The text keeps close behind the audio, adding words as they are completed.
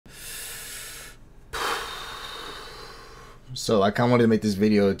So I kind of wanted to make this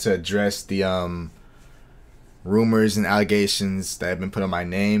video to address the rumors and allegations that have been put on my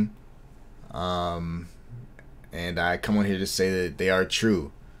name. And I come on here to say that they are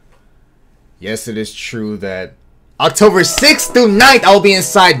true. Yes, it is true that October 6th through 9th, I will be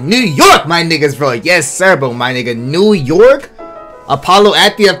inside New York, my niggas, bro. Yes, sir, bro, my nigga. New York? Apollo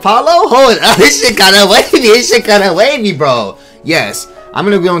at the Apollo? Hold up, this shit kinda wavy. This shit kinda wavy, bro. Yes, I'm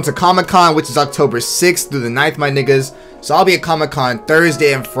gonna be going to Comic-Con, which is October 6th through the 9th, my niggas. So I'll be at Comic-Con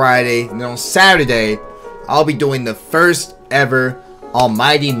Thursday and Friday. And then on Saturday, I'll be doing the first ever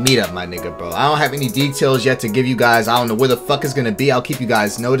Almighty meetup, my nigga, bro. I don't have any details yet to give you guys. I don't know where the fuck it's gonna be. I'll keep you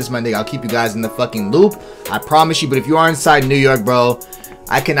guys noticed, my nigga. I'll keep you guys in the fucking loop. I promise you. But if you are inside New York, bro,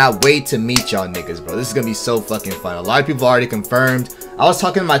 I cannot wait to meet y'all niggas, bro. This is gonna be so fucking fun. A lot of people already confirmed. I was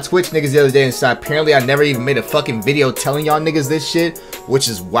talking to my Twitch niggas the other day and said apparently I never even made a fucking video telling y'all niggas this shit, which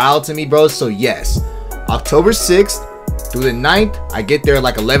is wild to me, bro. So yes, October 6th through the 9th, I get there at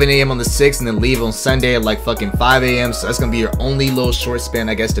like 11 a.m. on the 6th and then leave on Sunday at like fucking 5 a.m. So that's gonna be your only little short span,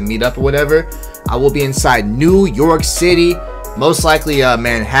 I guess, to meet up or whatever. I will be inside New York City, most likely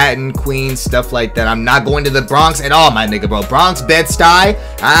Manhattan, Queens, stuff like that. I'm not going to the Bronx at all, my nigga, bro. Bronx, Bed-Stuy,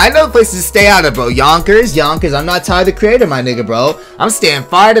 I know places to stay out of, bro. Yonkers, I'm not Tyler the Creator, my nigga, bro. I'm staying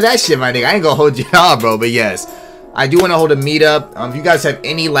fire to that shit, my nigga. I ain't gonna hold you all, bro, but yes, I do want to hold a meetup. If you guys have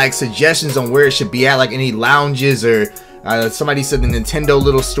any like suggestions on where it should be at, like any lounges or somebody said the Nintendo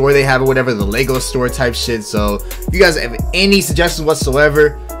little store they have or whatever, the Lego store type shit. So if you guys have any suggestions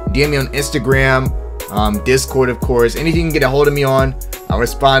whatsoever, DM me on Instagram, Discord, of course. Anything you can get a hold of me on, I'll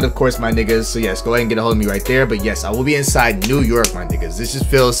respond, of course, my niggas. So yes, go ahead and get a hold of me right there. But yes, I will be inside New York, my niggas. This just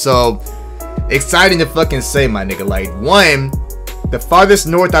feels so exciting to fucking say, my nigga. Like, one, the farthest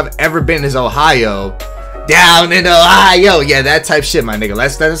north I've ever been is Ohio. Down in Ohio, yeah, that type shit, my nigga.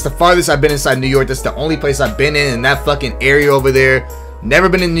 That's the farthest I've been inside New York. That's the only place I've been in that fucking area over there. Never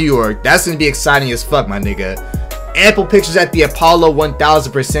been in New York. That's gonna be exciting as fuck, my nigga. Ample pictures at the Apollo,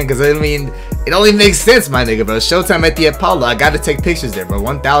 1000%, because I mean, it only makes sense, my nigga, bro. Showtime at the Apollo, I gotta take pictures there, bro.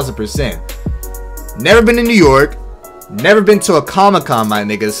 1000%. Never been in New York. Never been to a Comic-Con, my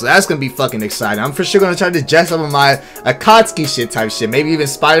niggas, so that's gonna be fucking exciting. I'm for sure gonna try to dress up with my Akatsuki shit type shit. Maybe even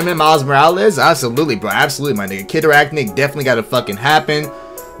Spider-Man, Miles Morales. Absolutely, bro. Absolutely, my nigga. Kid Arachnic definitely gotta fucking happen.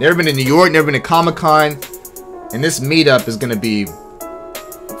 Never been to New York, never been to Comic-Con. And this meetup is gonna be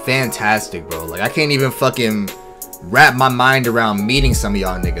fantastic, bro. Like, I can't even fucking wrap my mind around meeting some of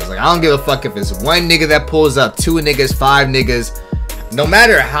y'all niggas. Like, I don't give a fuck if it's one nigga that pulls up, 2 niggas, 5 niggas. No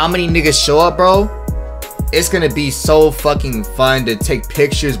matter how many niggas show up, bro, it's gonna be so fucking fun to take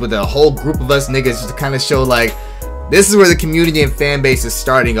pictures with a whole group of us niggas just to kind of show like this is where the community and fan base is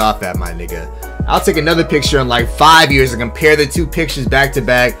starting off at, my nigga. I'll take another picture in like 5 years and compare the 2 pictures back to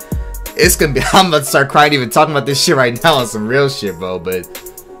back. It's gonna be, I'm about to start crying even talking about this shit right now on some real shit, bro, but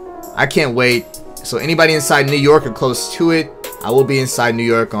I can't wait. So anybody inside New York or close to it, I will be inside New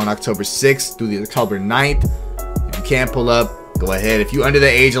York on October 6th through the October 9th. If you can't pull up, go ahead. If you under the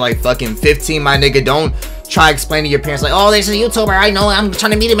age of like fucking 15, my nigga, don't try explaining to your parents like, oh, this is a YouTuber, I know, I'm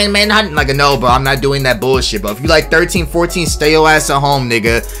trying to meet him in Manhattan. Like, no, bro, I'm not doing that bullshit, bro. If you like 13, 14, stay your ass at home,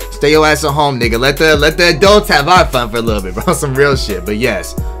 nigga. Stay your ass at home, nigga. Let the adults have our fun for a little bit, bro. Some real shit. But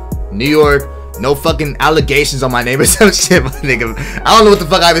yes, New York, no fucking allegations on my name or some shit, my nigga. I don't know what the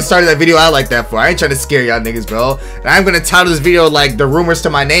fuck I even started that video out like that for. I ain't trying to scare y'all niggas, bro. And I'm gonna title this video like the rumors to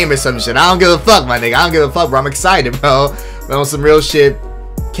my name or some shit. I don't give a fuck, my nigga. I don't give a fuck, bro. I'm excited, bro. But on some real shit,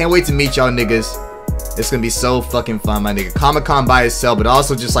 can't wait to meet y'all niggas. It's gonna be so fucking fun, my nigga. Comic-Con by itself, but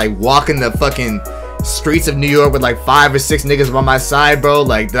also just like walking the fucking streets of New York with like 5 or 6 niggas by my side, bro.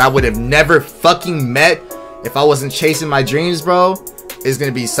 Like that I would have never fucking met if I wasn't chasing my dreams, bro. It's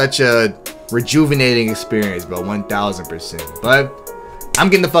gonna be such a rejuvenating experience, bro. 1000%. But I'm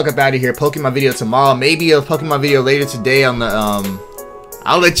getting the fuck up out of here. Poking my video tomorrow. Maybe a Pokemon video later today on the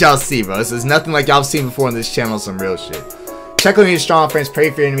I'll let y'all see, bro. This is nothing like y'all seen before on this channel. Some real shit. Check on your strong friends,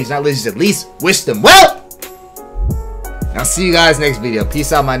 pray for your enemies, not legends, at least wish them well. I'll see you guys next video.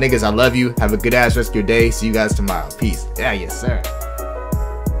 Peace out, my niggas. I love you. Have a good ass rest of your day. See you guys tomorrow. Peace. Yeah, yes, sir.